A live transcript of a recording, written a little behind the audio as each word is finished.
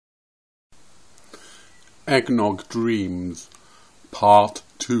Eggnog Dreams, Part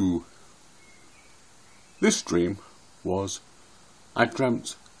 2. This dream was, I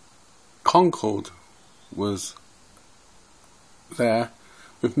dreamt Concorde was there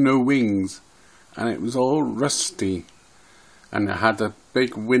with no wings, and it was all rusty, and it had a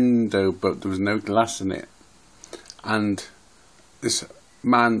big window but there was no glass in it, and this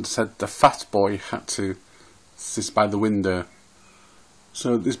man said the fat boy had to sit by the window.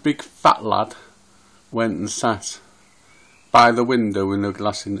 So this big fat lad went and sat by the window with no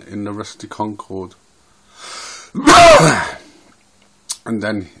glass in the rusty Concorde. And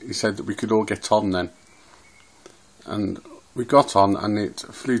then he said that we could all get on then. And we got on, and it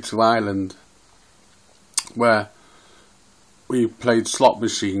flew to Ireland, where we played slot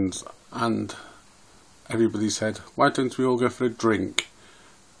machines, and everybody said, why don't we all go for a drink?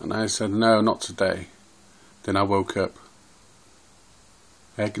 And I said, no, not today. Then I woke up.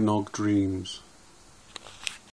 Eggnog Dreams.